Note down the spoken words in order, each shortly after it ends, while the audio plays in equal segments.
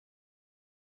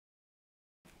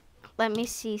let me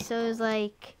see. So it was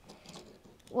like,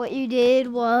 what you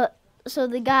did was, so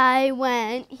the guy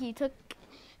went, he took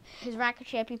his rocket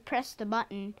ship, he pressed the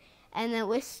button, and it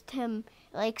whisked him,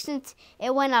 like, since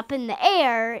it went up in the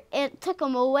air, it took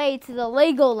him away to the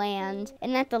Legoland.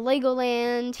 And at the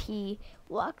Legoland, he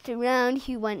walked around,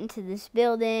 he went into this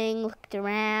building, looked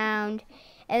around,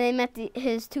 and they met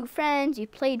his two friends. He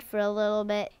played for a little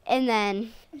bit, and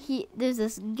then there's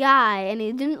this guy, and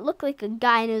he didn't look like a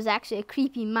guy, and it was actually a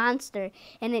creepy monster,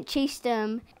 and it chased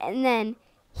him, and then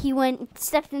he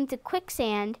stepped into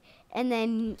quicksand, and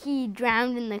then he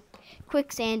drowned in the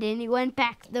quicksand, and he went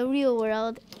back to the real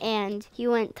world, and he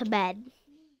went to bed.